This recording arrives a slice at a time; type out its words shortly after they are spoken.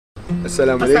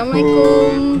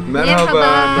Assalamualaikum.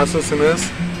 Merhaba. Nasılsınız?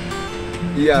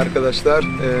 İyi arkadaşlar,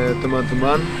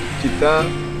 teman-teman. Kita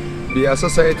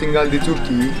biasa saya tinggal di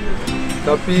Turki,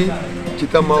 tapi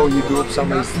kita mau hidup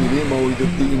sama istri, mau hidup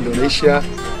di Indonesia,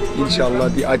 insyaallah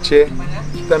di Aceh.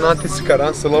 Kita nanti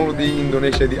sekarang selalu di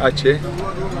Indonesia di Aceh.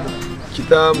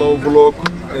 Kita mau vlog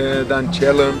dan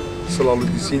challenge selalu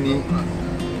di sini.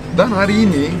 Dan hari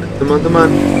ini,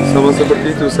 teman-teman, sama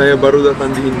seperti itu, saya baru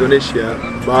datang di Indonesia.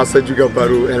 Bahasa juga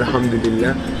baru,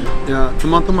 alhamdulillah. Ya,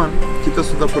 teman-teman, kita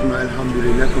sudah pernah,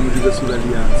 alhamdulillah. Kamu juga sudah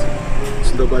lihat.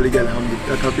 Sudah balik,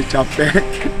 alhamdulillah. Tapi capek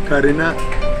karena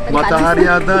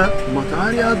matahari ada,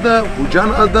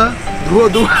 hujan ada, dua.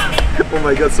 Oh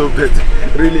my God, so bad.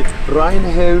 Really, rain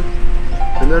have,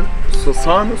 and then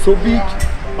sun so big.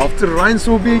 After rain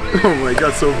so big, oh my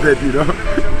God, so bad, you know.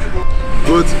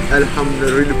 But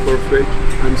alhamdulillah, really perfect.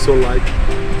 I'm so like,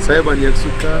 saya banyak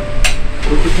suka.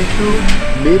 Untuk itu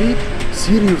mirip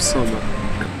serius sama.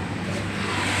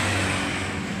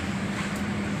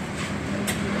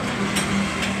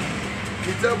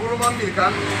 Kita belum ambil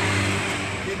kan?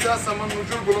 Kita sama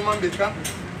nujul belum ambil kan?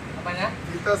 Apanya?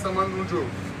 Kita sama nujul.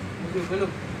 Nujul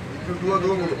belum. Nujul dua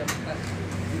belum.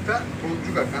 Kita belum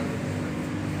juga kan?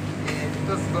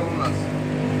 Kita sudah lunas.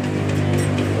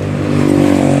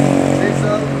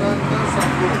 Nonton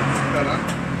satu sekarang.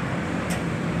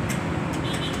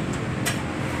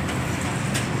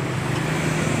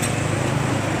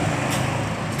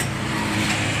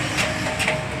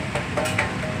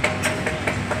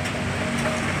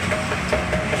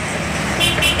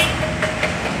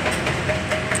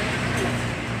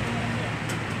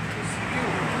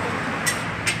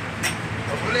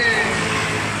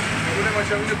 Boleh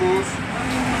macam ini bos.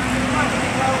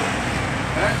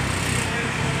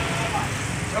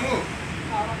 Kamu?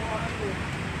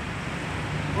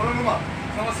 Orang rumah?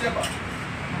 Sama siapa?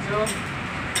 Siapa?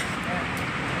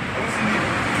 Kamu sendiri?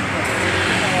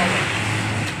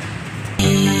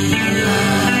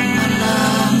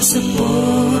 Malam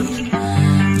seput,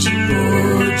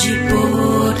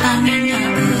 ciput anginnya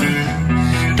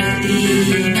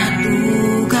teringat tu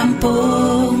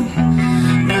kampung,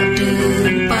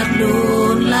 tempat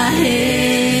lon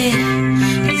lahir,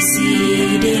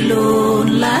 isi de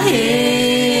lon lahir.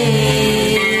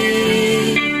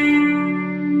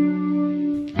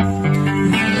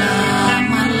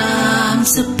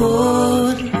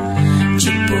 Seput,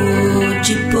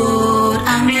 ciput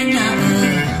anginnya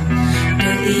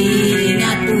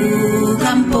teringat tu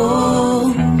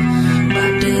kampung,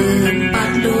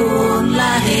 tempat lon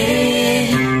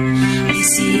lahir,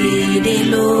 isi de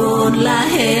lon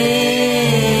lahir.